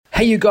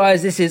Hey you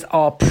guys, this is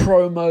our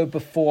promo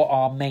before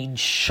our main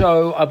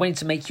show. I wanted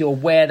to make you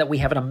aware that we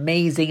have an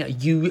amazing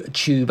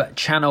YouTube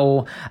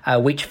channel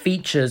which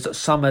features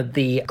some of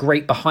the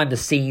great behind the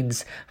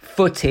scenes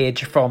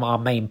footage from our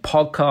main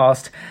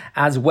podcast,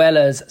 as well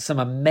as some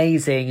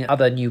amazing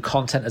other new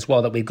content as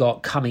well that we've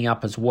got coming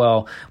up as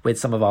well with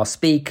some of our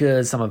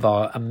speakers, some of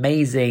our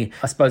amazing,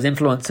 I suppose,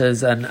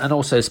 influencers and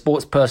also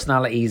sports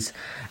personalities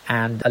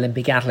and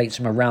Olympic athletes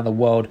from around the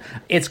world.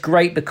 It's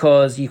great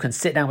because you can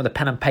sit down with a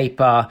pen and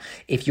paper.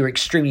 If you're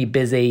extremely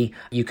busy,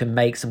 you can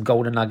make some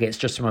golden nuggets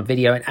just from a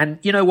video. And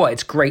you know what?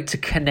 It's great to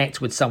connect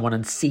with someone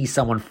and see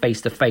someone face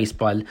to face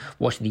by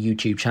watching the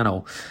YouTube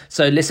channel.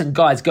 So listen,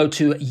 guys, go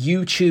to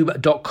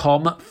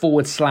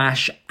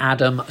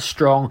youtube.com/Adam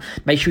Strong.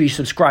 Make sure you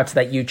subscribe to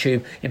that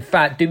YouTube. In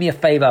fact, do me a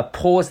favor,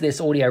 pause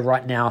this audio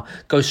right now,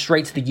 go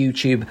straight to the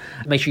YouTube.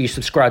 Make sure you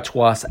subscribe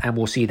to us and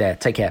we'll see you there.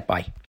 Take care.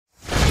 Bye.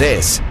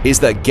 This is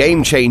the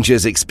Game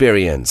Changers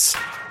Experience.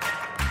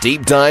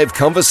 Deep dive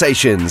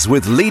conversations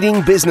with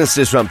leading business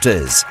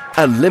disruptors,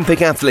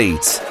 Olympic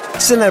athletes,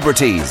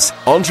 celebrities,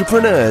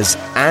 entrepreneurs,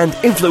 and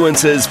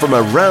influencers from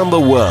around the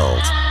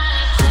world.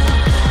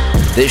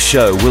 This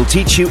show will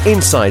teach you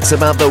insights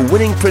about the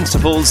winning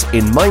principles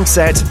in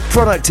mindset,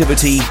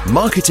 productivity,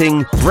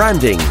 marketing,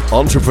 branding,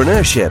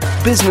 entrepreneurship,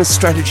 business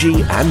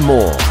strategy, and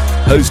more.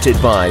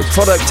 Hosted by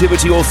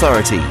Productivity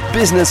Authority,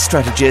 business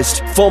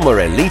strategist,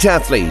 former elite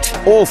athlete,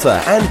 author,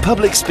 and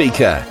public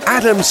speaker,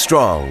 Adam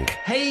Strong.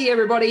 Hey,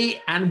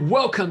 everybody, and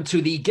welcome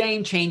to the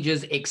Game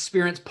Changers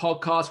Experience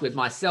podcast with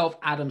myself,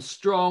 Adam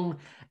Strong.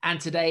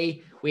 And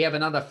today we have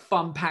another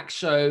fun-packed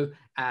show.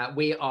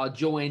 We are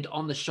joined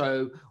on the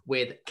show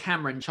with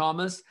Cameron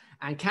Chalmers.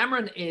 And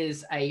Cameron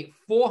is a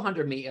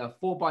 400-meter,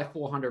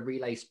 4x400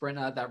 relay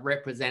sprinter that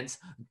represents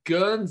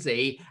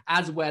Guernsey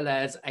as well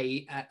as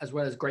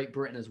Great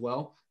Britain as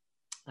well.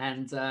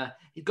 And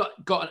he's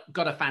got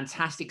a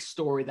fantastic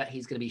story that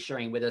he's going to be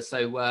sharing with us.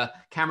 So,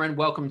 Cameron,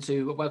 welcome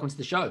to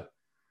the show.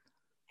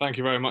 Thank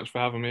you very much for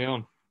having me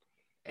on.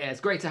 Yeah,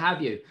 it's great to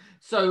have you.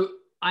 So,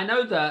 I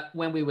know that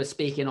when we were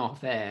speaking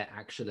off air,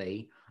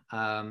 actually,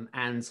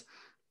 and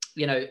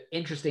you know,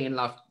 interesting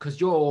enough,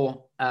 because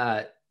you're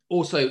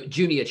also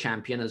junior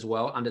champion as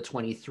well, under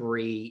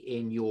 23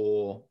 in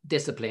your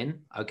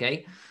discipline,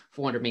 okay,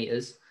 400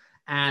 meters.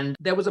 And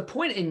there was a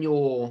point in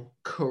your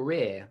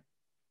career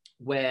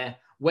where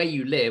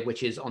you live,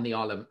 which is on the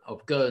island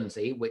of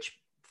Guernsey, which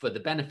for the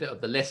benefit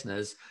of the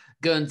listeners,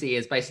 Guernsey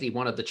is basically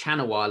one of the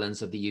Channel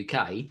Islands of the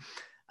UK.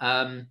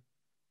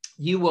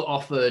 You were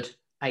offered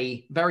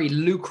a very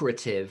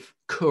lucrative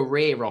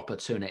career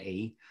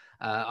opportunity.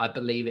 I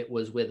believe it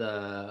was with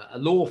a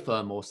law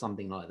firm or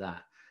something like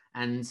that.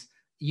 And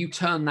you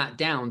turned that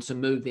down to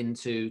move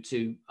into,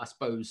 I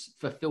suppose,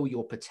 fulfill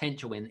your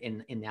potential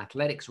in the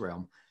athletics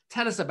realm.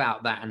 Tell us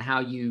about that and how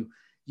you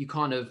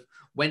kind of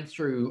went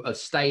through a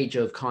stage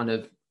of kind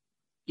of,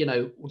 you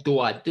know, do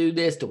I do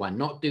this? Do I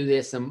not do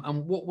this?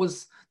 And what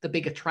was the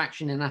big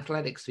attraction in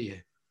athletics for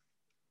you?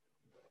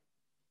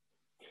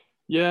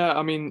 Yeah,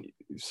 I mean,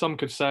 some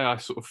could say I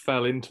sort of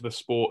fell into the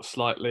sport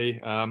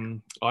slightly. I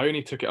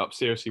only took it up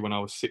seriously when I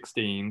was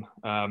 16.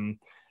 And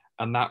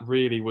that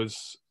really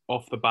was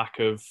off the back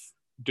of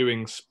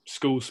doing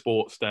school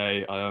sports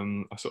day.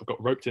 I sort of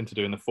got roped into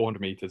doing the 400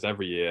 meters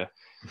every year.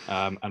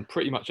 And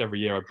pretty much every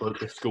year I broke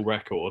the school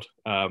record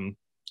on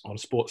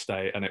sports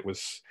day. And it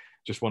was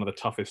just one of the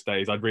toughest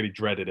days. I'd really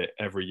dreaded it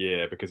every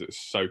year because it was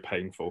so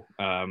painful.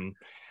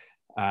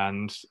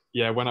 And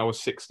yeah, when I was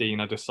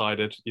 16, I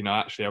decided, you know,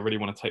 actually, I really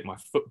want to take my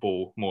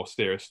football more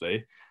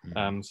seriously.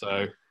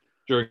 So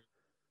during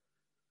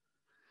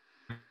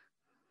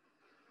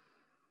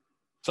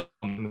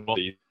some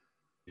body,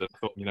 I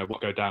thought, you know,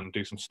 what, go down and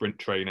do some sprint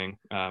training,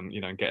 you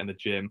know, and get in the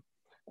gym.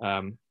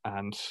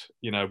 And,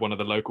 you know, one of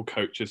the local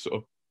coaches sort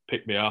of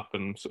picked me up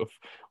and sort of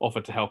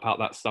offered to help out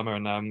that summer.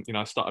 And, you know,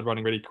 I started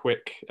running really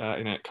quick.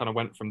 You know, it kind of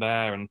went from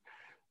there. And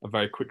I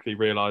very quickly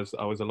realized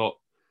I was a lot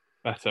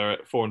better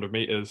at 400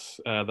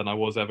 meters than I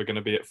was ever going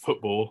to be at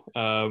football.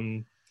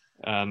 And,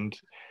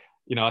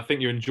 you know, I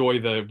think you enjoy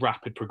the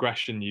rapid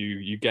progression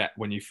you get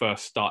when you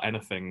first start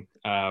anything,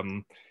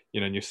 you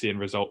know, and you're seeing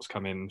results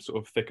come in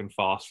sort of thick and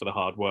fast for the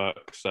hard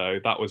work. So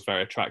that was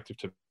very attractive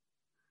to me.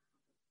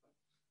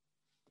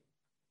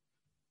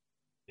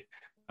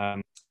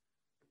 And,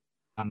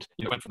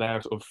 you know, went from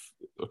there sort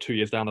of 2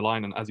 years down the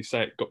line. And as you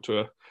say, it got to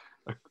a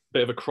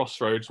bit of a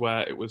crossroads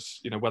where it was,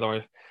 you know,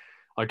 whether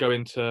I go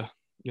into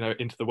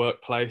the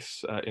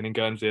workplace. In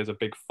Guernsey, there's a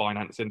big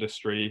finance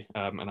industry,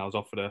 and I was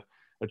offered a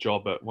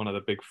job at one of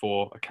the big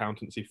four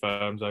accountancy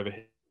firms over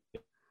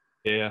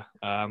here.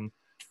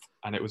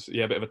 And it was,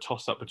 yeah, a bit of a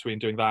toss-up between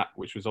doing that,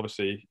 which was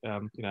obviously,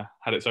 you know,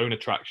 had its own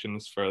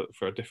attractions for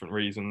different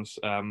reasons,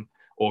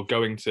 or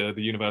going to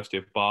the University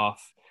of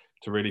Bath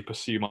to really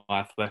pursue my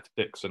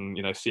athletics and,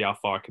 you know, see how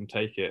far I can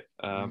take it.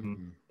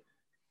 And,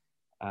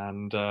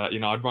 you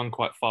know, I'd run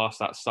quite fast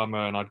that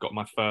summer and I'd got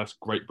my first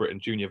Great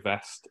Britain junior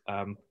vest.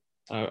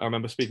 I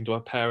remember speaking to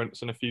our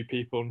parents and a few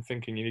people and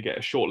thinking you get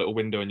a short little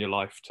window in your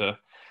life to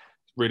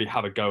really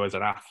have a go as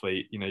an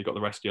athlete. You know, you've got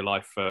the rest of your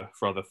life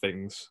for other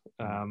things.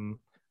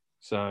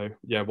 So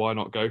yeah, why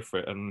not go for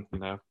it? And, you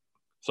know,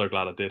 so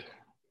glad I did.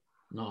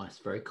 Nice,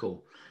 very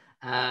cool.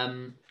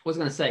 I was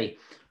going to say,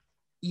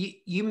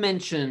 you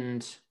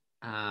mentioned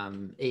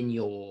in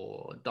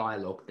your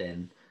dialogue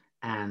then,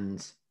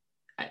 and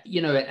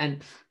you know,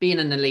 and being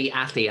an elite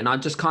athlete, and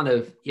I'm just kind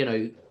of, you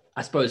know,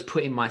 I suppose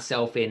putting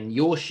myself in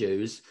your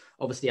shoes.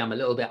 Obviously, I'm a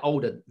little bit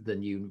older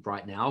than you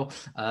right now,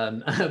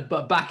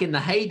 but back in the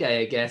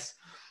heyday, I guess,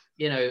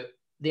 you know,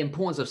 the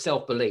importance of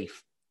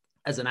self-belief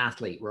as an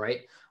athlete,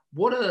 right?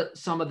 What are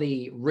some of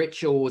the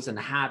rituals and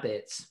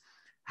habits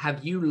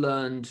have you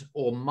learned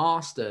or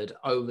mastered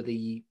over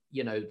the,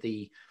 you know,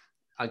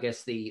 I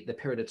guess the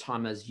period of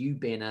time as you've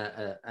been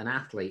an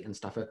athlete and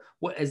stuff?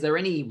 What is there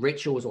any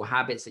rituals or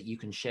habits that you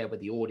can share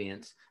with the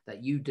audience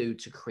that you do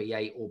to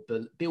create or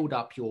build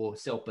up your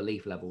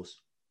self-belief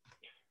levels?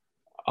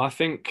 I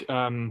think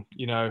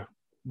you know,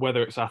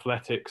 whether it's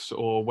athletics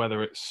or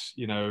whether it's,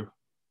 you know,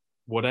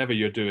 whatever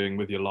you're doing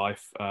with your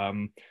life,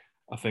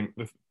 I think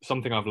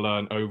something I've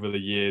learned over the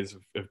years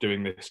of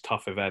doing this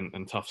tough event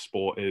and tough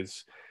sport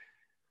is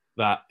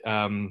that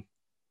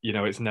you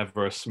know, it's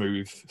never a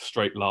smooth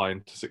straight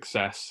line to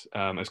success,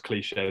 as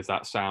cliche as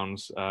that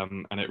sounds.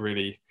 And it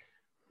really,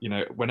 you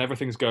know, when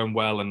everything's going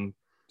well and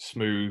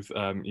smooth,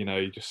 you know,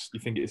 you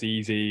think it's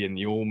easy and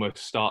you almost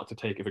start to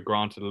take it for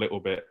granted a little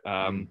bit.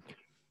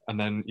 And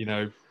then, you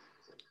know,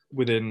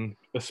 within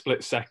a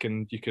split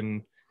second, you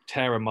can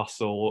tear a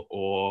muscle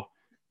or,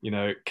 you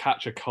know,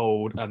 catch a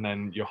cold, and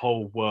then your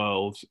whole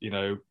world, you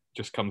know,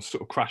 just comes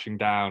sort of crashing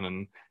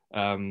down,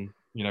 and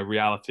you know,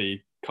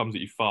 reality comes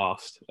at you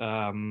fast.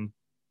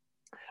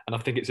 And I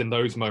think it's in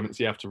those moments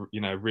you have to, you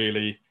know,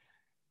 really,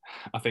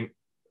 I think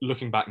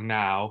looking back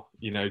now,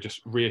 you know, just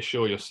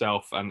reassure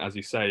yourself. And as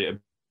you say,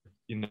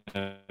 you know,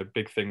 a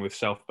big thing with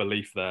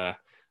self-belief there,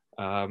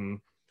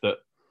 that,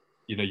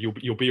 you know,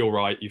 you'll be all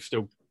right. You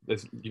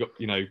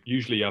know,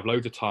 usually you have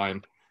loads of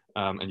time,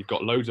 and you've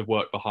got loads of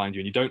work behind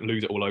you, and you don't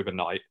lose it all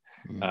overnight.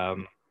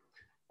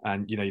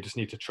 And, you know, you just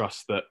need to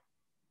trust that,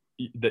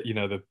 you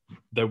know,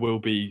 there will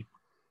be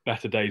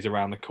better days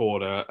around the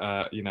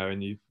corner, you know,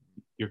 and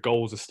your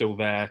goals are still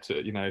there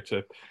to, you know,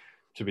 to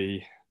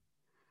be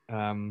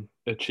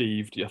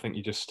achieved. I think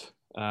you just,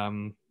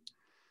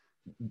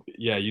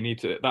 yeah, you need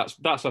to,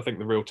 that's, I think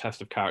the real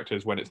test of character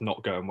is when it's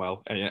not going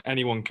well.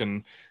 Anyone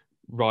can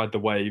ride the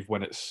wave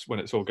when it's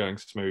all going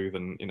smooth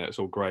and, you know, it's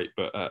all great,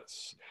 but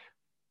it's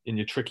in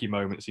your tricky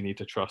moments, you need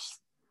to trust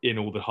in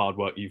all the hard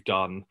work you've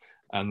done.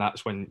 And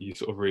that's when you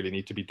sort of really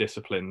need to be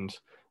disciplined,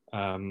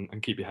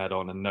 and keep your head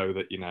on and know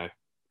that, you know,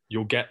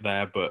 you'll get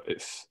there, but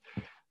it's,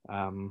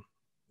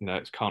 you know,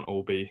 it can't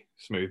all be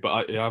smooth.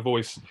 But I've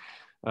always,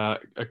 a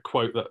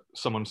quote that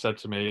someone said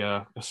to me,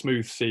 a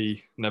smooth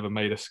sea never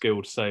made a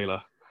skilled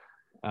sailor.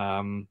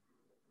 And,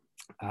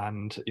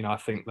 you know, I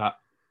think that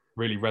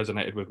really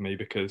resonated with me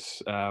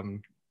because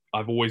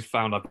I've always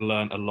found I've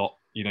learned a lot,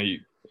 you know,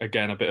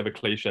 again, a bit of a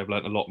cliche, I've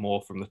learned a lot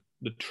more from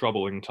the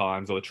troubling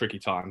times or the tricky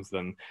times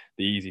than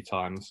the easy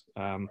times.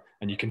 And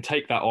you can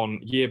take that on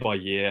year by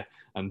year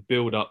and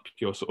build up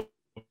your sort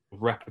of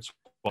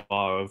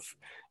repertoire of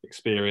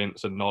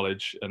experience and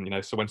knowledge. And, you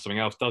know, so when something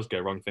else does go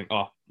wrong, you think,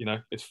 oh, you know,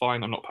 it's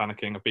fine. I'm not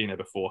panicking. I've been here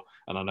before.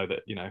 And I know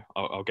that, you know,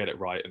 I'll get it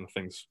right and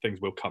things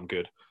will come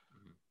good.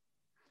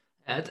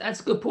 That's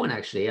a good point,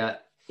 actually.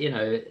 You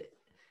know,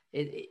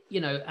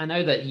 you know, I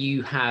know that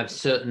you have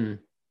certain,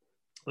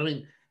 I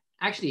mean,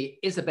 actually,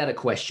 it's a better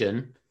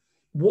question.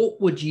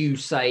 What would you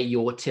say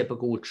your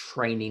typical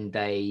training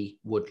day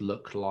would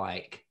look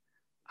like?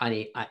 I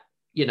mean,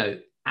 you know,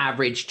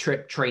 average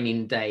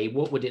training day,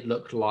 what would it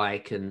look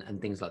like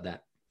and things like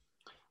that?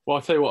 Well,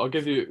 I'll tell you what, I'll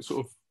give you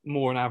sort of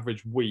more an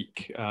average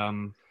week.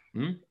 And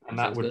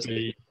that would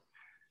be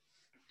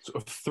sort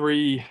of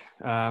three,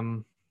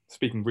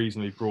 speaking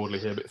reasonably broadly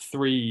here, but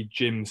 3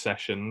 gym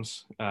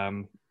sessions,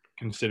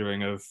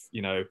 considering of,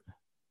 you know,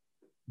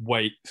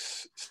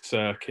 weights,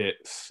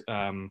 circuits,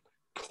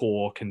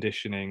 core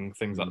conditioning,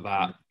 things like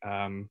that.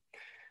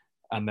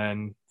 And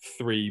then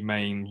 3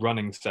 main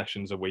running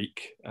sessions a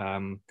week,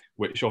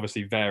 which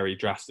obviously vary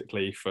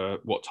drastically for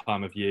what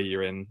time of year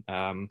you're in.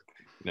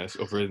 You know,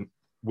 sort of in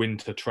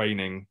winter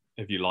training,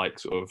 if you like,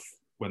 sort of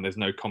when there's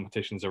no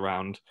competitions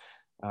around,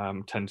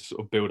 tend to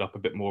sort of build up a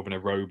bit more of an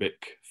aerobic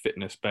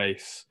fitness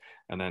base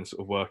and then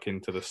sort of work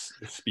into the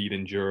speed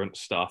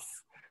endurance stuff.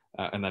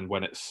 And then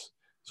when it's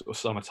sort of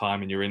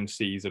summertime and you're in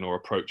season or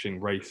approaching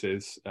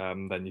races,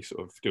 then you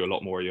sort of do a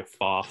lot more of your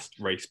fast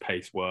race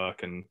pace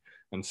work and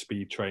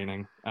speed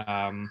training.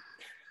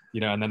 You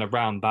know, and then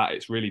around that,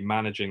 it's really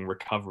managing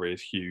recovery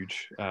is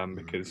huge,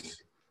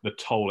 because the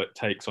toll it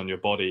takes on your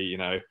body, you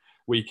know,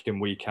 week in,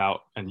 week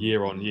out and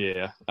year on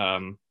year,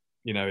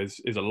 you know,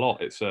 is a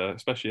lot. It's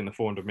especially in the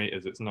 400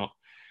 meters, it's not,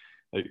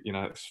 you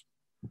know,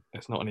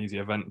 it's not an easy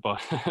event by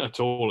at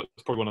all.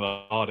 It's probably one of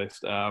the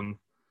hardest.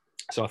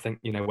 So I think,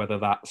 you know, whether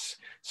that's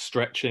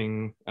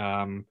stretching,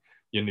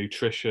 your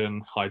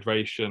nutrition,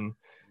 hydration,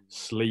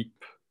 sleep,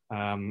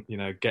 you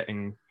know,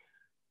 getting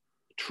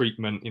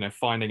treatment,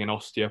 finding an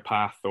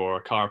osteopath or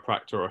a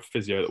chiropractor or a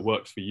physio that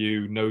works for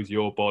you, knows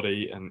your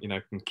body, and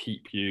can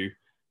keep you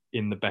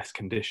in the best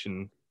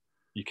condition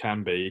you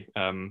can be.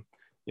 One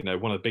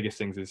of the biggest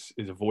things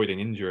is avoiding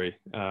injury,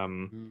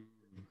 and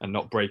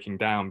not breaking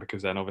down,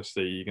 because then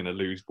obviously you're going to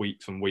lose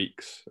weeks and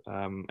weeks,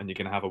 and you're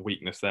going to have a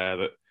weakness there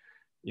that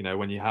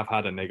when you have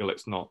had a niggle,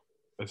 it's not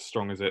as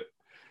strong as it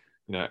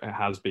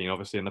has been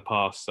obviously in the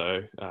past.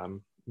 So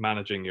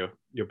managing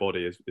your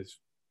body is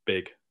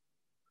big.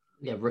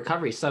 Yeah,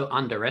 recovery is so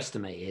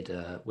underestimated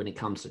when it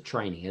comes to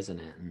training, isn't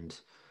it? And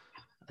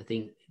I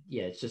think,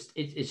 yeah,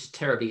 it's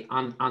terribly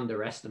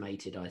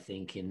underestimated, I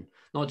think, in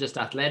not just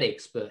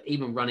athletics, but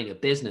even running a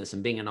business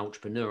and being an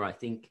entrepreneur. I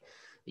think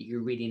that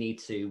you really need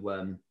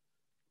to,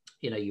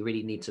 you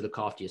really need to look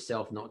after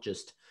yourself, not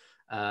just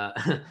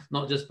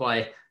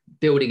by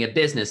building a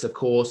business, of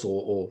course,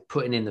 or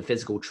putting in the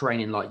physical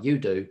training like you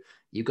do.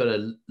 You've got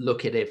to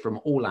look at it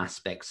from all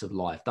aspects of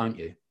life, don't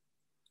you?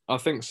 I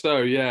think so,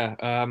 yeah.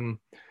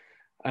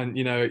 And,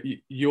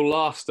 you'll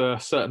last a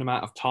certain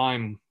amount of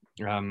time,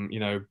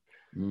 whether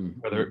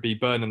it be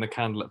burning the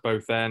candle at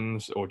both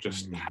ends or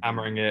just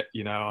hammering it,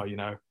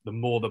 the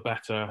more the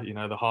better,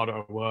 the harder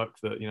I work,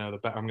 the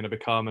better I'm going to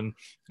become. And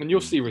you'll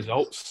see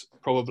results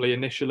probably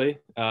initially.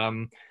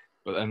 But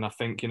then I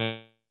think, if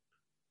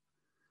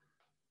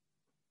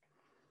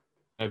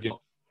you're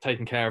not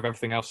taking care of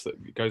everything else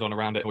that goes on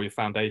around it, or your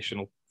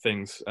foundational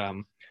things,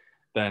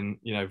 then,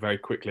 very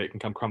quickly it can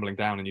come crumbling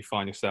down, and you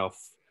find yourself,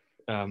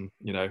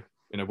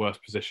 in a worse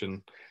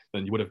position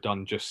than you would have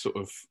done, just sort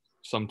of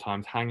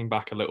sometimes hanging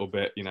back a little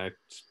bit,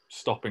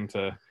 stopping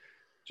to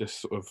just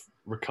sort of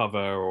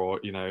recover, or,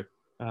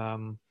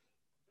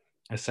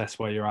 assess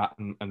where you're at,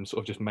 and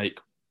sort of just make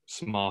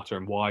smarter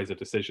and wiser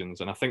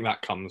decisions. And I think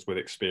that comes with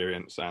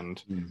experience.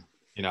 And,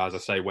 as I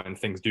say, when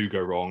things do go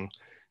wrong,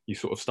 you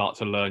sort of start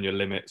to learn your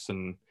limits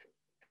and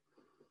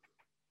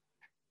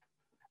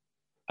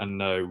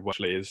know what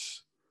actually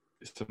is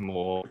a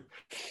more,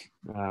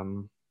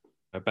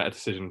 a better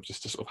decision,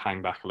 just to sort of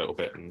hang back a little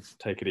bit and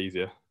take it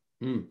easier.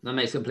 That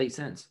makes complete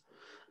sense.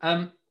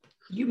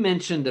 You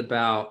mentioned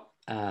about,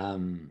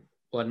 well,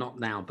 not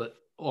now, but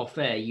off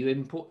air,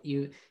 you've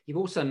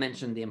also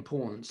mentioned the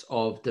importance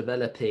of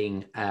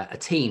developing a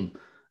team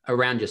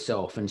around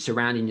yourself and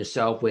surrounding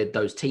yourself with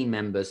those team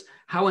members.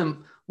 How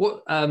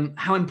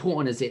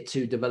important is it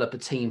to develop a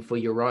team for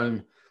your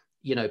own,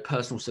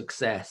 personal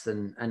success,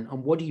 and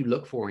what do you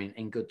look for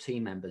in good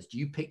team members? Do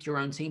you pick your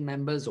own team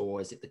members,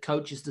 or is it the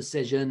coach's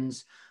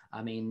decisions?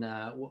 I mean,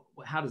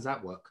 how does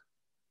that work?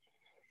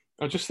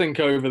 I just think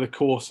over the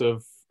course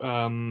of,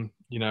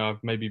 I've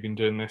maybe been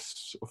doing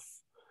this sort of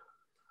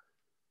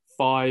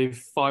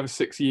 5 or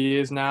 6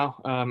 years now.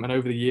 And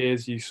over the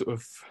years, you sort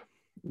of,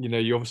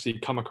 you obviously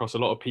come across a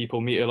lot of people,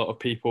 meet a lot of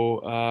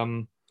people,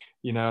 and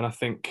I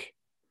think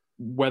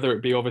whether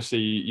it be obviously,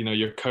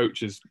 your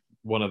coach is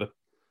one of the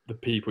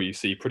people you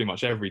see pretty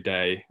much every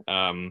day,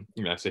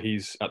 so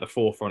he's at the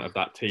forefront of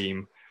that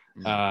team.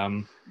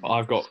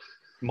 I've got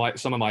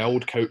some of my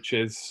old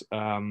coaches,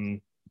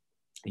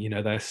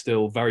 they're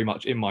still very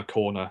much in my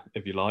corner,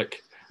 if you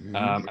like,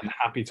 and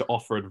happy to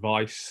offer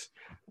advice,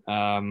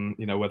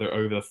 whether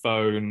over the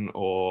phone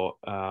or,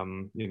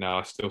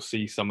 I still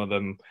see some of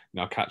them,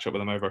 I catch up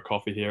with them over a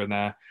coffee here and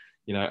there,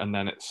 and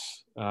then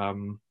it's,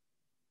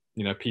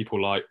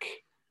 people like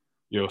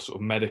your sort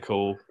of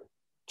medical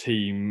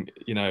team,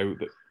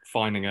 that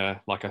finding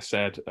like I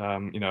said,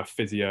 a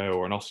physio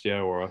or an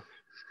osteo or a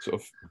sort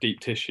of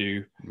deep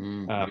tissue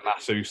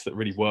masseuse that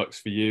really works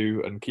for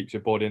you and keeps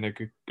your body in a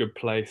good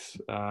place.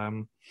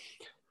 And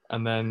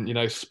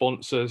then,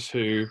 sponsors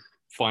who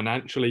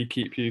financially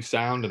keep you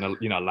sound and,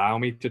 allow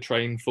me to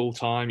train full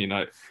time.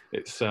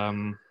 It's,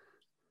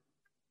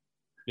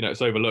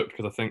 it's overlooked,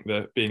 because I think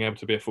that being able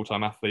to be a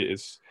full-time athlete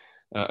is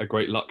a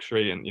great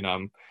luxury. And,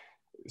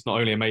 it's not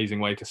only an amazing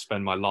way to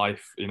spend my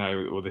life,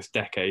 or this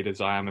decade as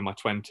I am in my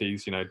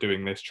 20s,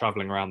 doing this,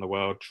 traveling around the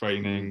world,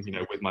 training,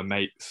 with my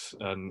mates,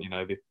 and,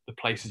 the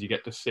places you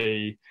get to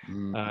see,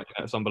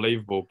 it's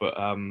unbelievable. But,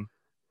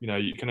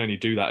 you can only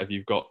do that if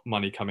you've got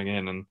money coming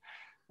in. And,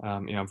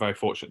 I'm very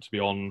fortunate to be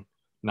on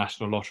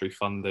National Lottery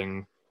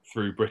funding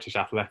through British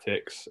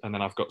Athletics. And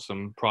then I've got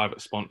some private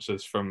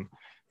sponsors from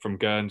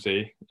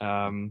Guernsey,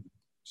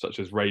 such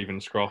as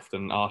Ravenscroft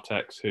and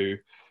Artex, who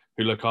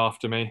look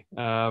after me.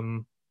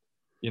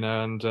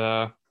 And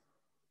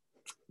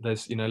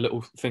there's,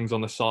 little things on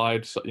the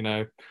side, so,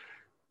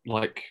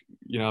 like,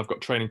 I've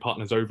got training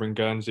partners over in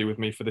Guernsey with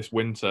me for this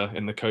winter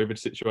in the COVID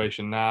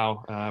situation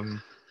now.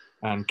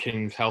 And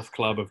King's Health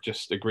Club have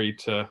just agreed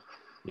to,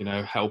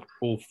 help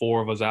all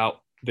 4 of us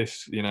out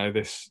this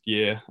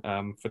year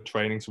for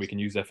training, so we can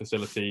use their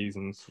facilities.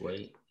 And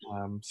sweet.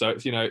 So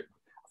it's, I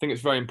think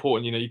it's very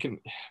important,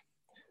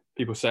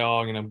 people say, oh,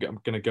 I'm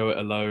going to go it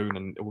alone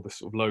and all this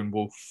sort of lone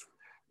wolf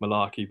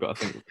malarkey. But I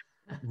think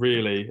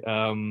really,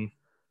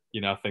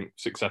 I think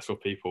successful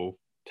people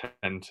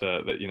tend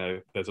to,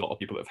 that, there's a lot of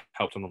people that have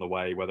helped them on the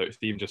way, whether it's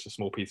even just a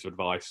small piece of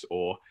advice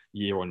or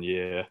year on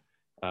year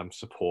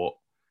support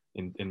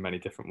in many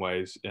different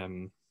ways.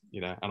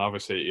 and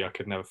obviously I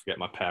could never forget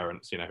my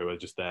parents, who are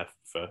just there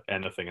for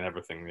anything and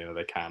everything,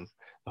 they can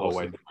the whole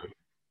way through.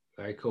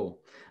 Very cool.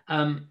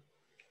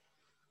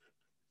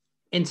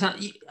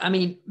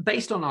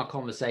 Based on our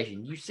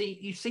conversation, you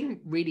seem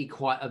really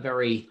quite a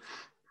very,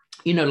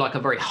 like a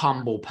very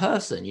humble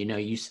person.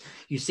 You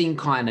seem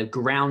kind of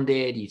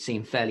grounded. You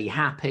seem fairly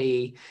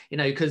happy.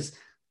 Because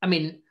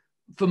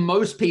for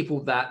most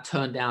people that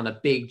turn down a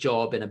big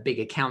job in a big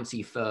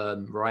accountancy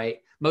firm, right?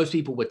 Most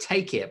people would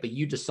take it, but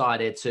you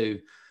decided to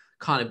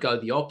kind of go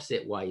the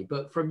opposite way.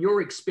 But from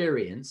your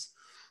experience,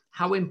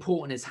 how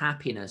important is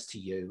happiness to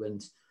you?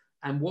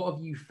 And what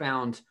have you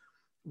found?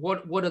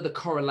 What are the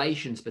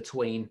correlations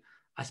between,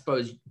 I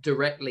suppose,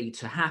 directly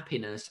to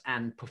happiness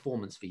and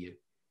performance for you?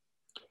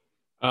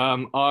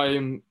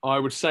 I'd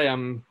say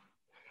I'm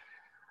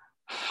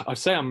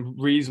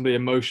reasonably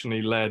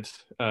emotionally led,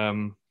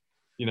 in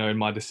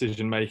my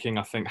decision making.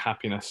 I think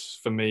happiness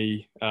for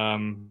me, I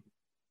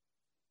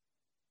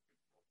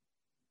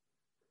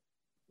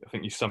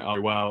think you sum it up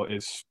well,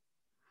 is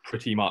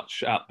pretty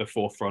much at the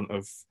forefront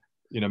of,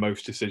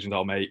 most decisions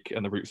I'll make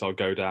and the routes I'll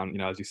go down.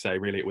 As you say,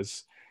 really it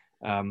was,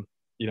 I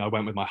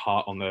went with my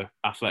heart on the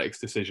athletics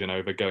decision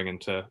over going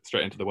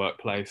straight into the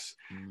workplace.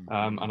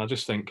 And I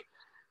just think,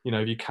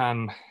 if you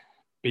can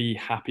be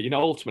happy,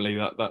 ultimately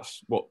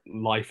that's what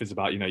life is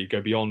about. You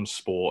go beyond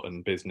sport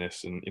and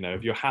business, and,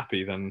 if you're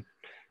happy, then,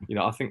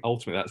 I think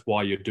ultimately that's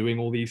why you're doing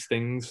all these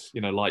things,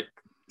 like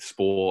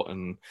sport,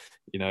 and,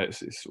 it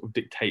sort of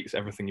dictates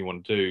everything you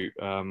want to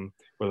do,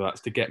 whether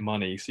that's to get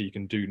money so you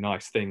can do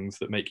nice things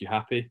that make you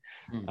happy.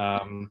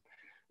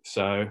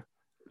 So,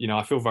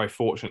 I feel very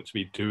fortunate to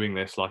be doing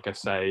this, like I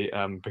say,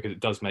 because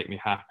it does make me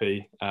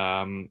happy.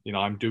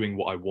 I'm doing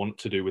what I want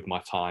to do with my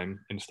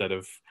time instead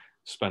of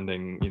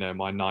spending,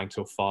 my 9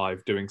 till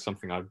 5 doing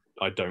something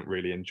I don't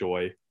really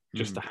enjoy,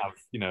 just to have,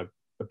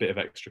 a bit of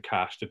extra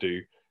cash to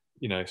do,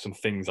 some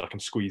things I can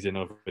squeeze in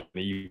over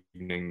the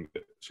evening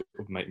that sort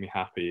of make me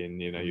happy,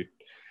 and, you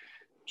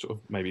sort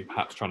of maybe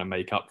perhaps trying to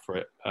make up for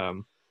it.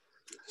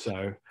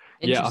 So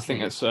yeah, I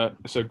think it's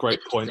a great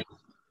point.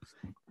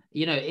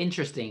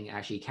 Interesting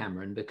actually,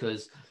 Cameron,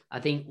 because I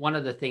think one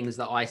of the things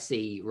that I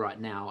see right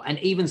now, and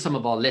even some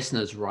of our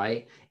listeners,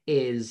 right,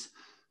 is,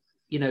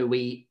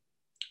 we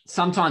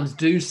sometimes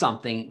do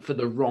something for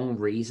the wrong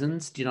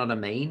reasons. Do you know what I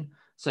mean?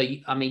 So,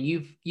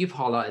 you've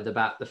highlighted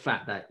about the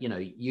fact that,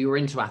 you're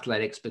into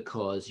athletics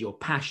because you're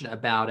passionate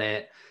about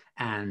it,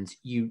 and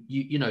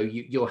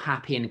you're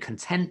happy and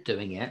content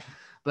doing it.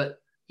 But,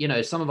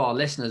 some of our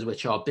listeners,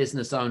 which are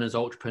business owners,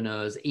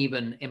 entrepreneurs,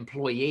 even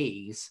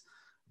employees,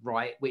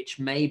 right, which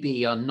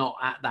maybe are not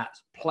at that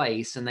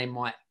place, and they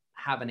might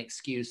have an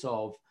excuse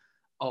of,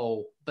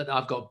 oh, but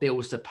I've got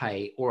bills to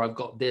pay, or I've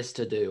got this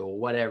to do, or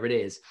whatever it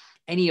is.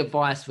 Any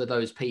advice for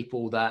those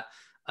people that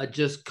are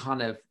just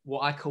kind of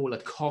what I call a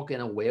cog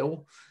in a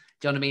wheel?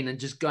 Do you know what I mean? And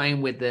just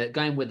going with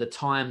the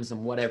times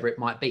and whatever it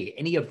might be.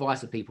 Any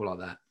advice for people like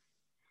that?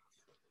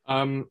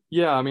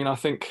 Yeah, I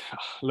think,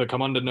 look,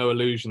 I'm under no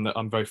illusion that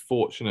I'm very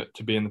fortunate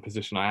to be in the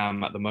position I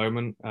am at the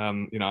moment.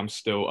 I'm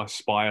still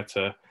aspire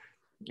to,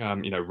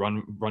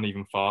 run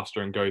even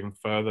faster and go even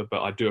further.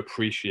 But I do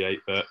appreciate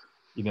that,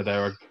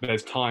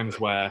 there's times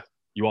where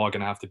you are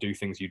going to have to do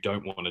things you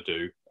don't want to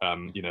do,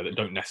 that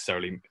don't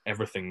necessarily,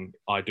 everything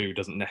I do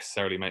doesn't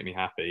necessarily make me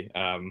happy.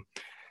 And,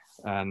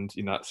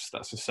 that's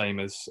the same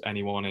as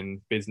anyone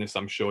in business.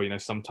 I'm sure,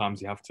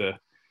 sometimes you have to,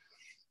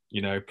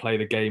 play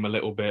the game a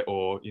little bit,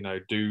 or,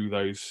 do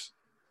those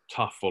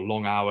tough or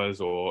long hours,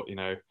 or,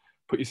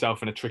 put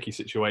yourself in a tricky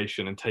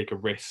situation and take a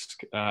risk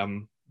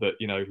that,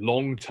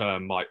 long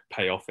term might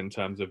pay off in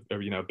terms of,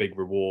 a big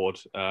reward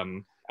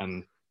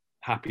and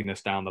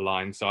happiness down the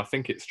line. So I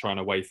think it's trying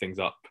to weigh things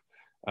up,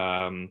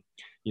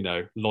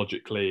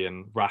 logically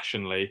and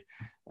rationally,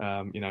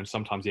 and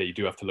sometimes, yeah, you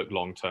do have to look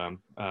long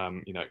term.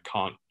 It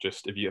can't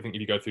just, if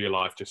you go through your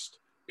life just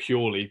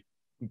purely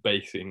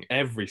basing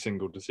every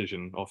single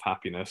decision off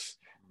happiness,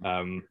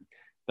 then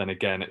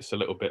again, it's a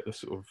little bit the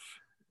sort of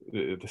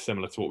the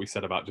similar to what we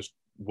said about just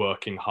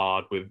working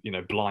hard with,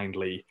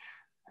 blindly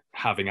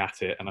having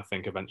at it. And I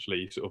think eventually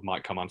you sort of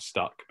might come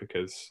unstuck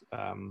because,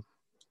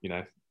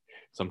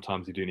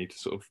 sometimes you do need to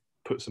sort of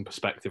put some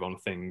perspective on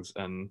things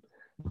and,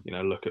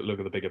 look at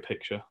the bigger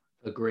picture.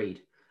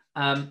 Agreed.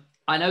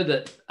 I know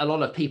that a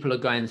lot of people are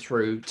going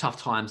through tough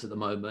times at the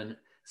moment,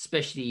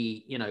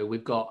 especially,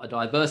 we've got a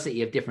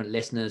diversity of different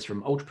listeners,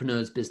 from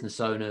entrepreneurs, business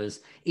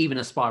owners, even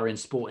aspiring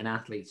sporting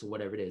athletes or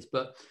whatever it is.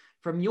 But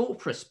from your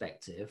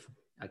perspective,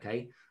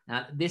 okay,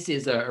 now this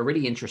is a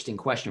really interesting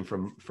question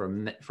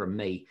from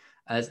me,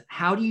 as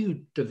how do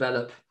you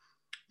develop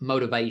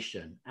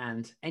motivation?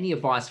 And any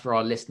advice for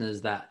our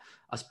listeners that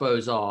I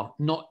suppose are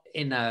not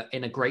in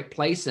a great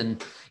place?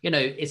 And,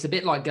 it's a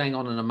bit like going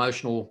on an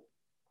emotional,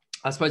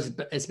 I suppose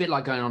it's a bit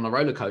like going on a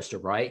roller coaster,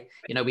 right?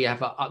 We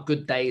have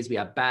good days, we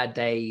have bad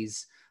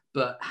days,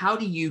 but how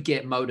do you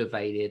get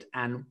motivated?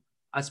 And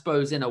I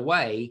suppose in a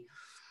way,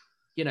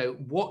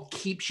 what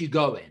keeps you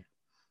going?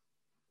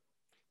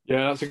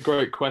 Yeah, that's a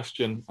great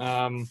question.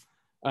 And,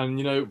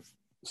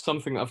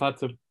 something that I've had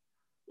to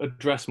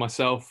addressed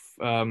myself,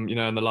 you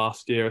know, in the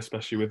last year,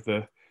 especially with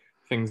the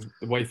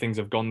way things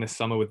have gone this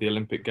summer with the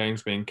Olympic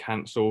Games being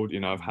cancelled. You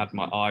know, I've had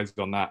my eyes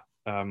on that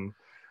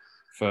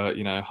for,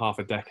 you know, half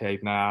a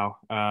decade now,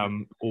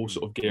 all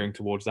sort of gearing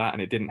towards that,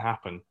 and it didn't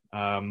happen.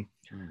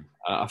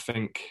 I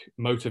think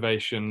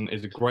motivation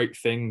is a great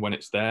thing when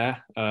it's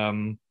there,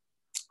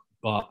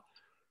 but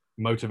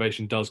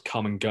motivation does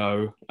come and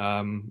go,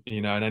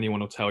 you know, and anyone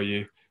will tell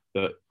you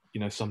that, you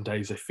know, some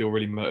days they feel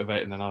really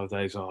motivated and then other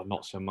days, oh,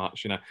 not so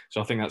much, you know.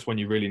 So I think that's when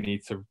you really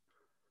need to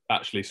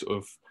actually sort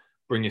of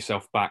bring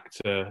yourself back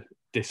to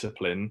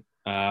discipline,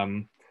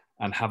 and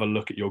have a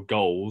look at your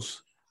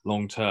goals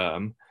long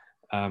term.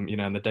 You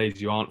know, and the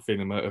days you aren't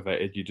feeling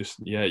motivated, you just,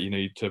 you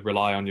need to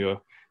rely on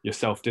your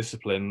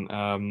self-discipline,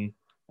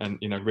 and,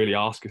 you know, really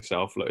ask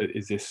yourself, like,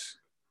 is this,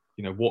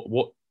 you know,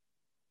 what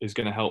is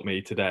going to help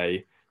me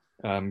today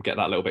get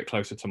that little bit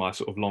closer to my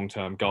sort of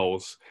long-term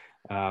goals.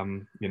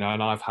 You know,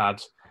 and I've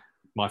had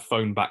my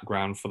phone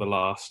background for the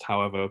last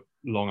however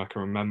long I can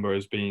remember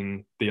as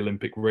being the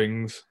Olympic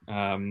rings.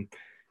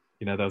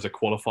 You know, there was a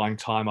qualifying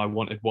time I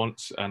wanted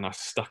once, and I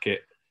stuck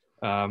it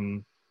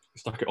on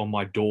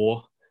my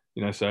door.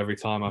 You know, so every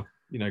time I,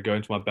 you know, go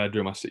into my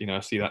bedroom, I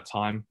see that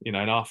time. You know,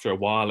 and after a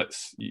while,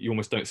 you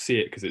almost don't see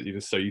it because you're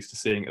just so used to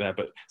seeing it there.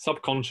 But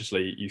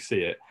subconsciously, you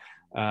see it,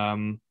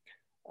 and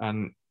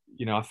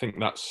you know, I think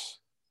that's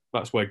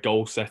where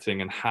goal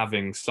setting and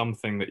having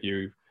something that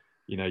you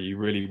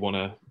really want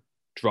to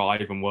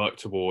drive and work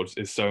towards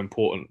is so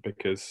important,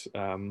 because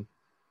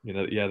you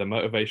know, the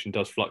motivation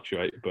does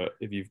fluctuate, but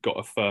if you've got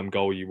a firm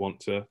goal you want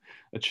to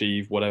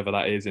achieve, whatever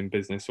that is in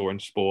business or in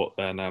sport,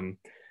 then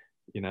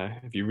you know,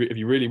 if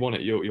you really want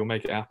it, you'll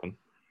make it happen.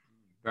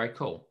 Very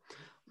cool.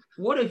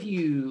 What do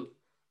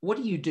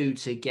you do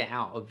to get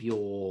out of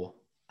your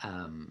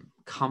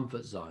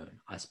comfort zone,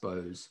 I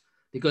suppose?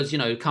 Because, you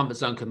know, comfort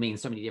zone can mean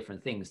so many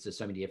different things to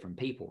so many different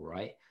people,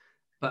 right?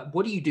 But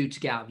what do you do to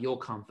get out of your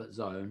comfort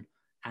zone?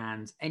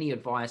 And any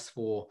advice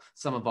for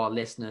some of our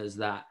listeners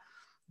that,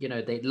 you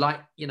know, they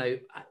like, you know,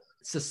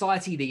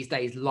 society these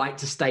days like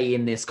to stay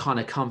in this kind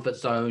of comfort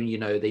zone. You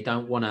know, they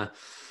don't want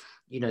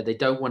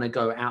to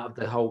go out of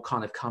the whole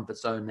kind of comfort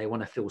zone. They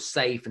want to feel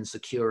safe and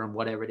secure and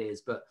whatever it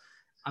is. But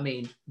I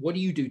mean, what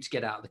do you do to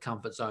get out of the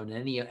comfort zone?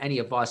 And any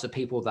advice for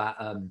people that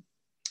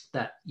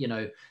you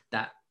know,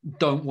 that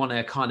don't want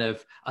to kind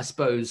of, I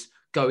suppose,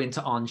 go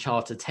into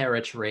uncharted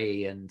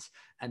territory and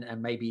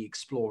maybe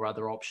explore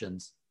other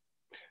options?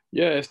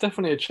 Yeah, it's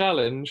definitely a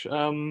challenge,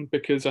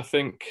 because I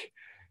think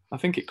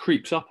it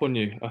creeps up on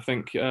you. I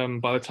think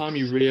by the time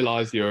you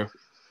realise you're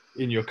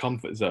in your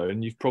comfort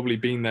zone, you've probably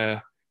been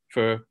there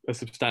for a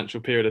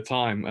substantial period of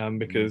time,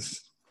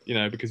 because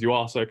you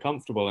are so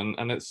comfortable,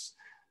 and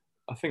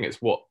I think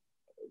it's what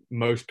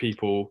most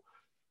people,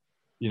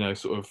 you know,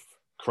 sort of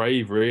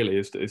crave really,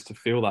 is to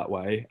feel that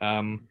way.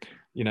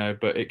 You know,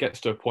 but it gets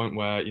to a point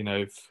where, you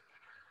know,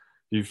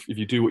 if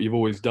you do what you've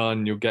always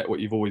done, you'll get what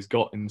you've always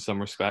got in some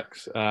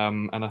respects.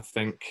 And I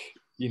think,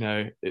 you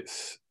know,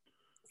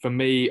 for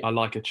me, I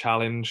like a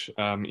challenge.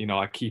 You know,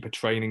 I keep a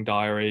training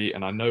diary,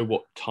 and I know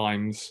what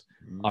times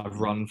I've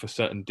run for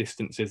certain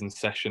distances and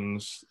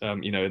sessions,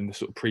 you know, in the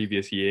sort of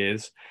previous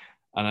years.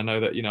 And I know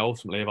that, you know,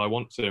 ultimately, if I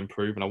want to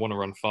improve and I want to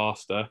run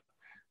faster,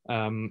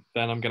 then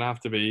I'm going to have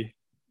to be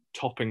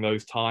topping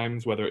those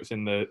times, whether it's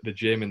in the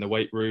gym, in the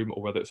weight room,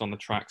 or whether it's on the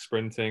track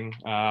sprinting.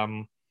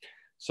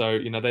 So,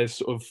 you know, there's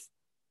sort of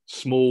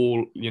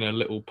small, you know,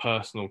 little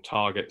personal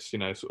targets, you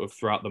know, sort of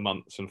throughout the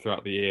months and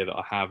throughout the year that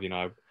I have. You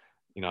know,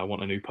 I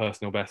want a new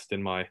personal best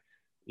in my,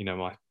 you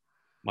know,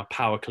 my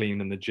power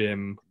clean in the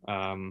gym,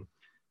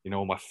 you know,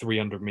 or my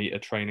 300-meter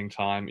training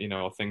time, you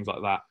know, or things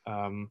like that.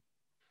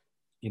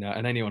 You know,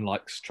 and anyone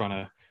likes trying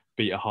to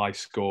beat a high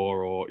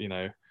score, or, you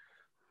know,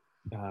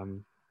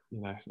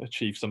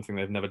 achieve something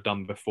they've never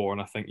done before.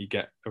 And I think you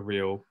get a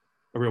real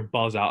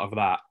buzz out of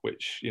that,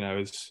 which, you know,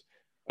 is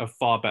a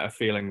far better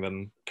feeling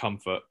than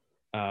comfort.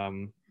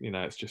 You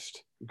know, it's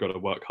just, you've got to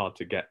work hard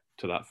to get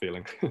to that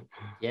feeling.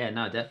 Yeah,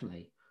 no,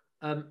 definitely.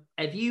 Have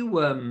you,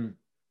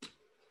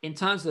 in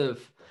terms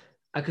of,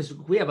 because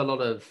we have a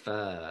lot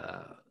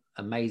of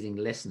amazing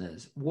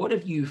listeners, what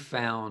have you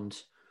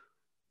found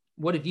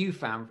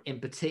in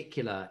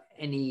particular,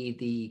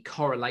 the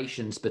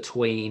correlations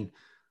between,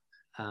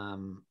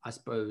 I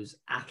suppose,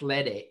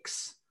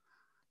 athletics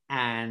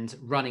and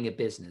running a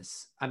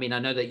business? I mean, I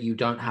know that you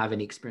don't have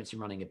any experience in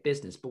running a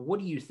business, but what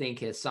do you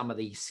think are some of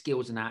the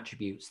skills and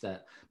attributes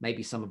that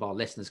maybe some of our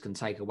listeners can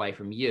take away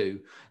from you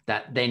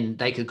that then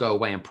they could go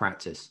away and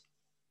practice?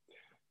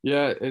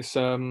 Yeah, it's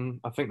I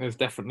think there's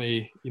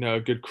definitely, you know,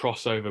 a good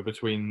crossover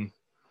between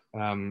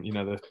you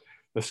know,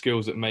 the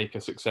skills that make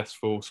a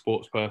successful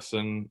sports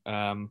person,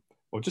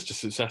 or just a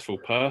successful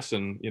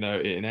person, you know,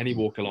 in any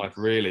walk of life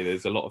really.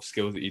 There's a lot of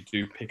skills that you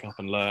do pick up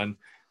and learn,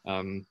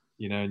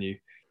 you know, and you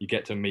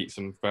get to meet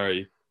some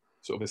very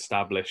sort of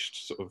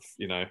established sort of,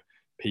 you know,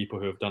 people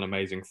who have done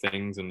amazing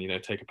things, and, you know,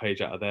 take a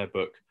page out of their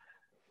book.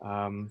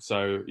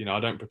 So, you know, I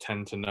don't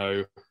pretend to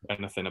know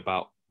anything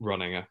about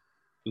running a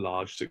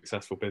large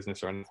successful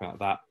business or anything like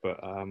that, but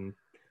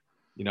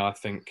you know, I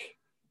think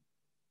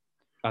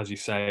as you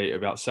say,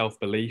 about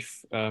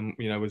self-belief,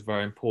 was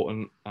very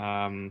important,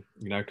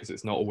 because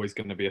it's not always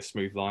going to be a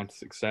smooth line to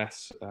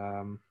success,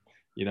 and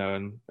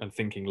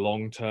thinking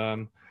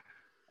long-term,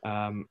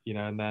 and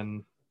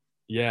then,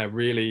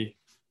 really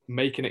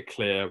making it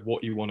clear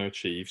what you want to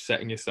achieve,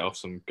 setting yourself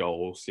some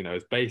goals,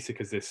 as basic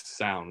as this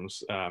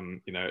sounds,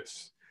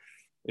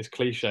 it's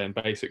cliche and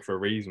basic for a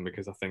reason,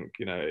 because I think,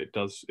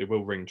 it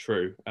will ring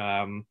true.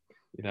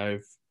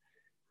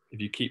 If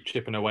you keep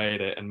chipping away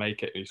at it and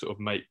you sort of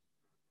make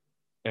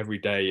every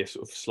day a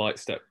sort of slight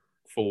step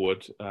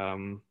forward,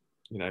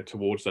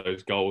 towards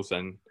those goals,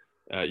 then,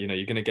 you're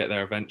going to get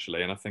there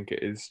eventually. And I think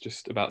it is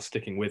just about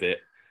sticking with it.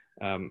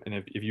 And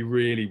if you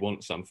really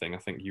want something, I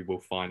think you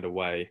will find a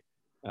way,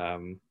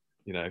 to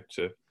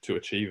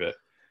achieve it.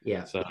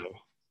 Yeah. So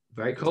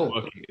very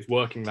cool. It's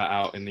working that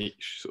out in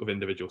each sort of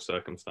individual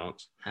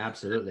circumstance.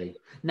 Absolutely.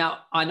 Now,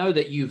 I know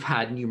that you've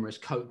had numerous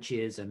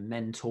coaches and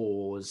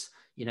mentors,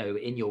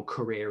 in your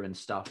career and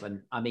stuff.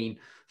 And I mean,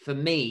 for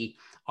me,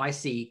 I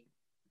see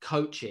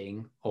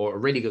coaching, or a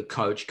really good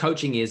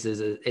coaching is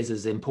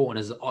as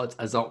important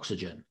as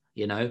oxygen,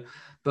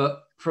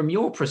 but from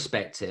your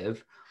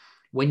perspective,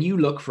 when you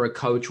look for a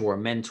coach or a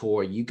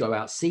mentor, you go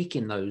out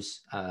seeking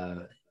those,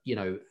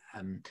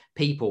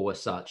 people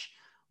as such,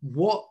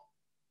 what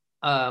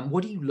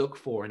do you look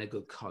for in a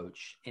good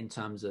coach in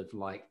terms of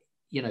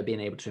being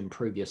able to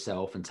improve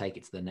yourself and take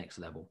it to the next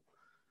level?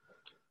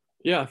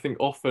 Yeah, I think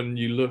often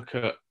you look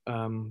at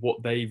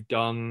what they've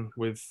done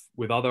with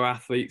other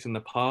athletes in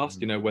the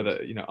past, whether,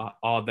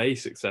 are they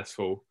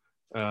successful,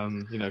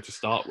 to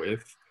start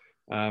with,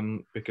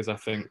 because I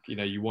think,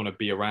 you want to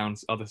be around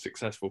other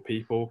successful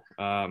people.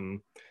 And,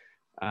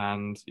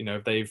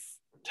 if they've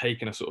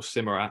taken a sort of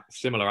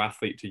similar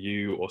athlete to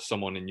you, or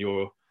someone in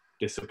your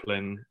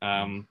discipline,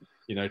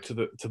 to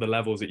the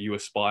levels that you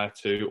aspire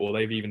to, or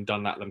they've even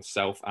done that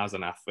themselves as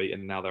an athlete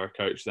and now they're a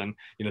coach, then,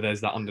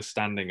 there's that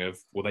understanding of,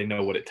 well, they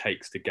know what it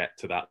takes to get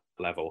to that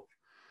level.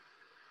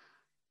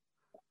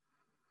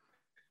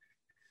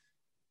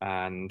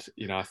 And,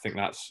 I think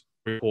that's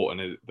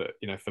important, that,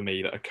 for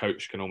me, that a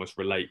coach can almost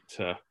relate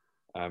to,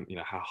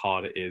 how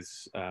hard it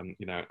is,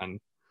 and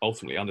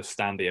ultimately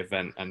understand the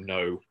event and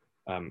know,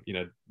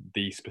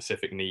 the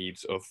specific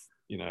needs of,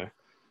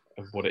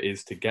 of what it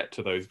is to get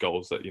to those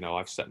goals that,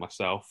 I've set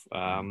myself.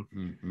 And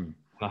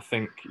I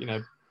think,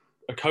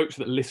 a coach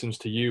that listens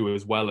to you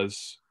as well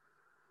as,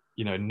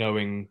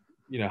 knowing,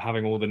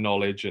 having all the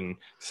knowledge and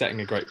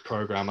setting a great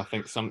program. I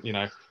think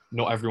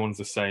not everyone's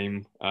the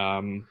same.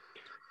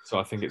 So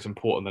I think it's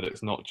important that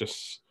it's not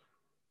just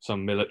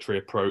some military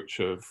approach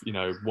of,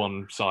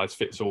 one size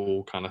fits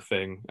all kind of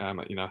thing.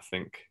 I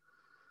think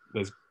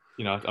there's,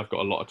 I've got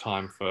a lot of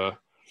time for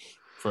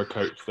a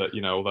coach that,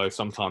 although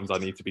sometimes I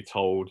need to be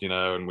told,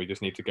 and we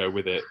just need to go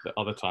with it, that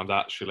other times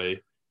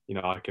actually,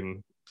 I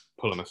can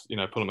pull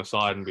them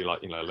aside and be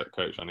like, look,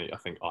 coach, I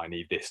think I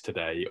need this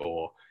today,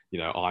 or,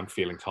 I'm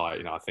feeling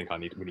tired, I think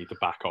we need to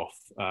back off.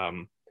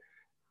 And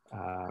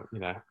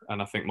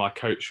I think my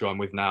coach who I'm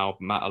with now,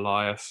 Matt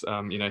Elias,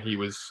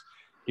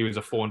 he was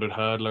a 400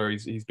 hurdler.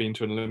 He's been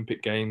to an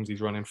Olympic Games.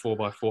 He's running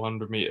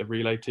 4x400 meter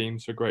relay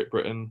teams for Great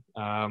Britain.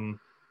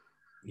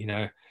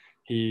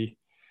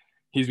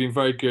 He's been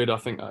very good. I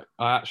think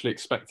I actually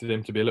expected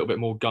him to be a little bit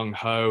more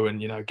gung-ho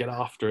and, get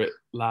after it,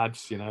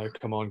 lads,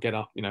 come on, get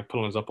up,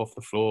 pulling us up off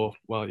the floor.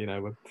 Well,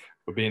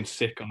 we're being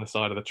sick on the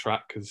side of the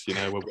track because,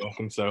 we're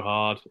working so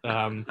hard.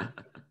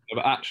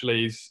 But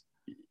actually,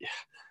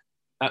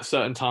 at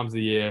certain times of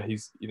the year, he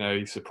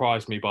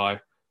surprised me by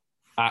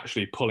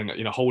actually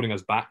holding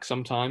us back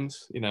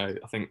sometimes. I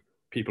think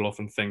people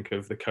often think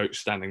of the coach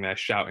standing there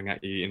shouting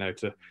at you,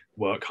 to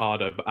work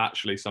harder. But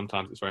actually,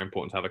 sometimes it's very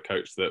important to have a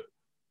coach that,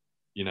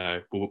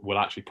 will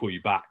actually pull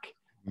you back,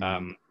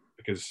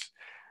 because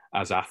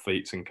as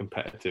athletes and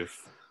competitive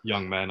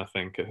young men, I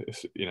think,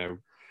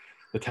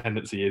 the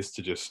tendency is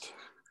to just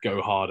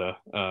go harder,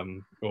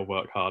 or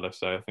work harder.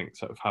 So I think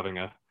sort of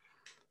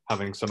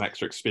having some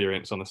extra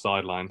experience on the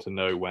sideline to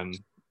know when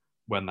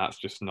that's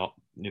just not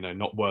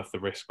worth the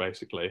risk,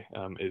 basically,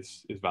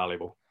 is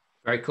valuable.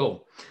 Very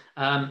cool.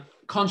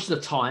 Conscious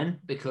of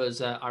time,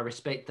 because I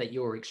respect that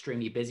you're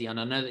extremely busy and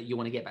I know that you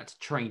want to get back to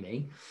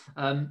training,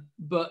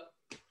 but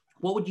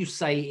what would you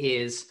say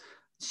is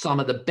some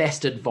of the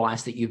best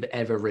advice that you've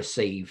ever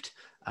received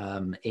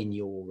in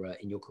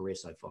your career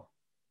so far?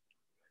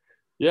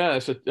 Yeah,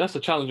 that's a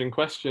challenging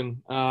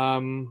question.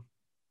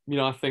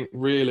 I think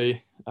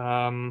really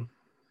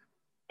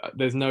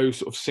there's no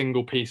sort of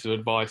single piece of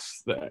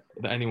advice that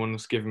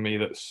anyone's given me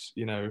that's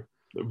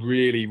that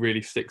really,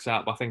 really sticks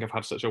out. But I think I've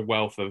had such a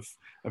wealth of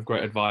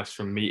great advice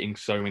from meeting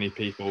so many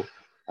people.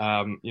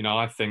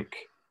 I think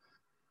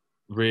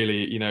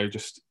really,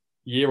 just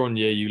year on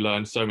year, you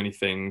learn so many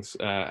things,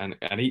 and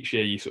each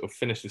year you sort of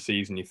finish the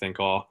season, you think,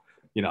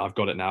 I've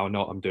got it now, I know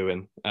what I'm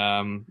doing.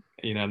 And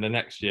the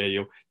next year,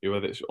 you're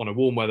whether it's on a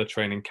warm weather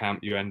training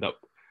camp, you end up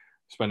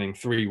spending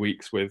 3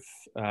 weeks with,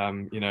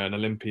 an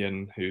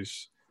Olympian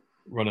who's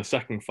run a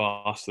second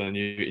faster than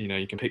you.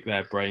 You can pick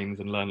their brains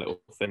and learn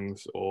little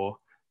things, or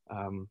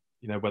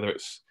whether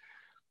it's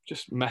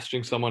just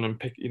messaging someone and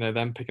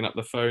them picking up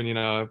the phone.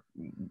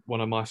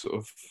 One of my sort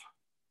of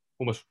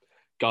almost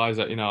guys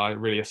that I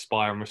really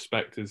aspire and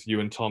respect is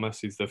Ewan Thomas.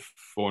 He's the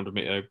 400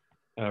 meter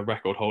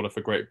record holder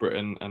for Great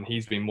Britain, and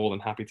he's been more than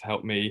happy to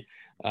help me.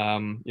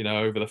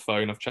 Over the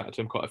phone, I've chatted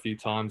to him quite a few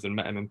times and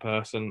met him in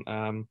person.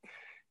 And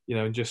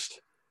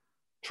just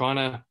trying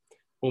to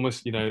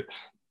almost, in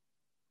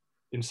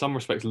some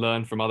respects,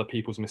 learn from other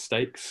people's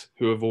mistakes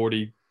who have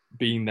already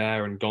been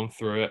there and gone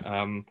through it.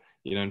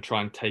 And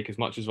try and take as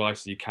much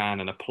advice as you can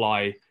and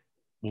apply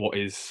what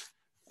is,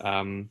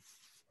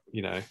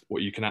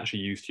 what you can actually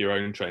use to your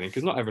own training.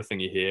 Because not everything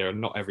you hear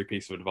and not every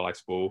piece of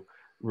advice will,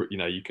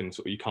 you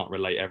can't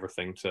relate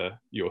everything to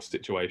your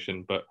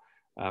situation. But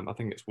I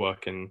think it's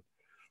working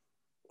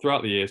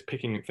throughout the years,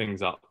 picking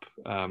things up,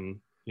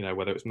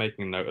 whether it's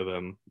making a note of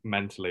them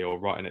mentally or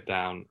writing it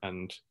down,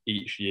 and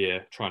each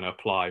year trying to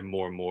apply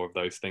more and more of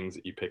those things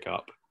that you pick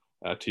up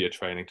to your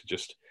training to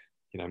just,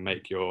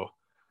 make your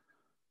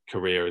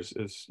career as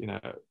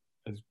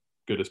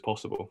good as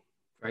possible.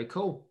 Very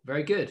cool.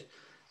 Very good.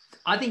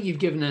 I think you've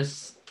given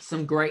us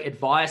some great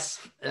advice.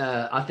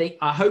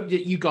 I hope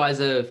that you guys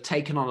have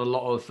taken on a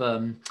lot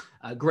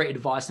of great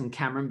advice from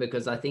Cameron,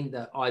 because I think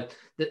that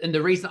and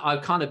the reason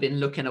I've kind of been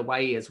looking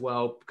away as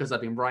well, because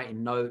I've been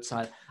writing notes.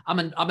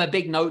 I'm a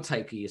big note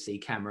taker, you see,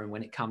 Cameron,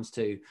 when it comes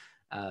to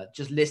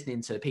just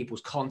listening to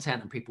people's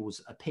content and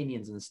people's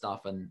opinions and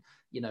stuff, and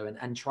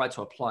and try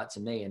to apply it to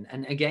me.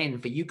 And again,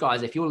 for you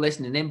guys, if you're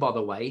listening in, by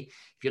the way,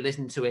 if you're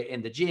listening to it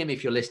in the gym,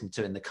 if you're listening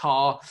to it in the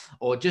car,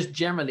 or just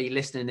generally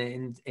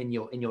listening in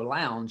your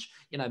lounge,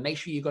 make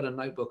sure you've got a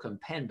notebook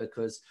and pen,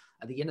 because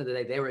at the end of the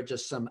day, there are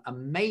just some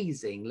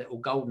amazing little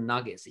golden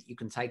nuggets that you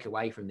can take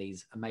away from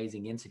these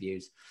amazing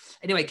interviews.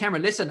 Anyway,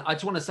 Cameron, listen, I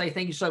just want to say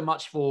thank you so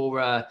much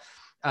for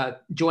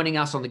joining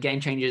us on the Game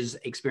Changers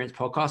Experience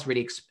podcast.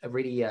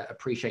 Really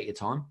appreciate your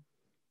time.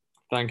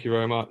 Thank you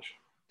very much.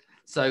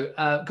 So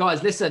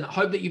guys, listen,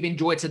 hope that you've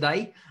enjoyed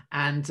today.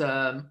 And what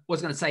I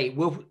was going to say,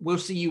 we'll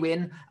see you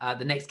in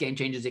the next Game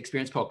Changers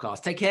Experience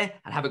podcast. Take care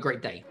and have a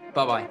great day.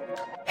 Bye-bye.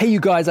 Hey,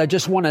 you guys, I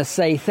just want to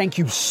say thank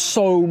you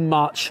so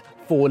much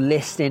for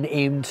listening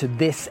in to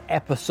this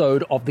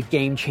episode of the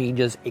Game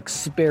Changers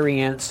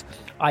Experience.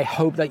 I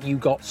hope that you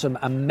got some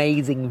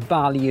amazing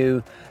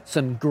value,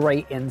 some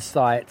great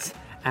insights,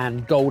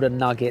 and golden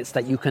nuggets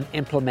that you can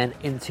implement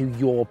into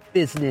your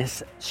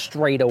business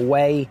straight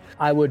away.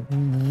 I would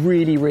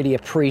really, really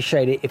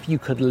appreciate it if you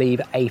could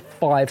leave a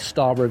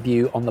 5-star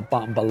review on the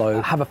button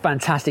below. Have a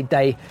fantastic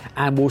day,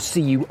 and we'll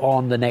see you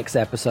on the next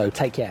episode.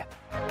 Take care.